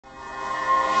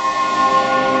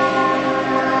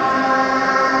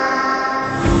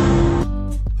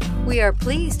We are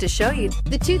pleased to show you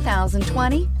the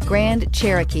 2020 Grand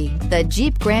Cherokee. The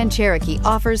Jeep Grand Cherokee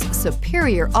offers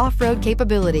superior off-road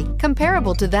capability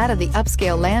comparable to that of the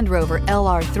upscale Land Rover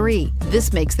LR3.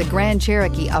 This makes the Grand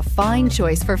Cherokee a fine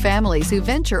choice for families who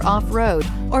venture off-road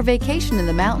or vacation in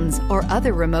the mountains or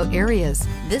other remote areas.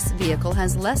 This vehicle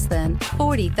has less than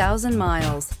 40,000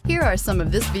 miles. Here are some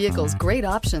of this vehicle's great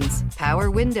options: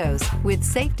 power windows with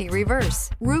safety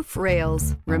reverse, roof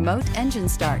rails, remote engine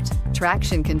start,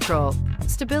 traction control,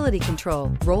 stability control,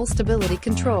 roll stability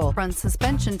control, front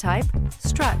suspension type,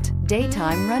 strut,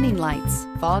 daytime running lights,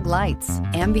 fog lights,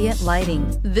 ambient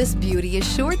lighting. This beauty is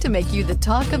sure to make you the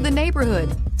talk of the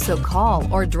neighborhood. So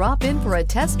call or drop in for a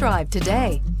test drive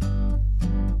today.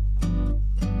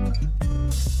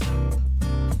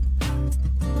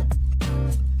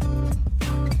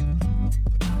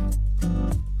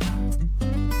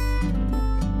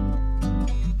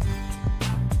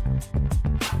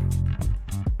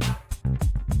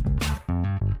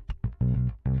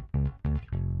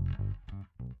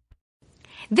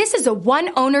 This is a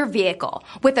one-owner vehicle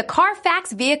with a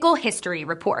Carfax Vehicle History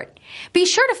Report. Be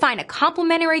sure to find a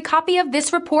complimentary copy of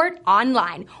this report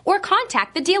online or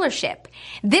contact the dealership.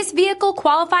 This vehicle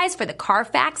qualifies for the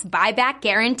Carfax Buyback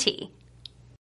Guarantee.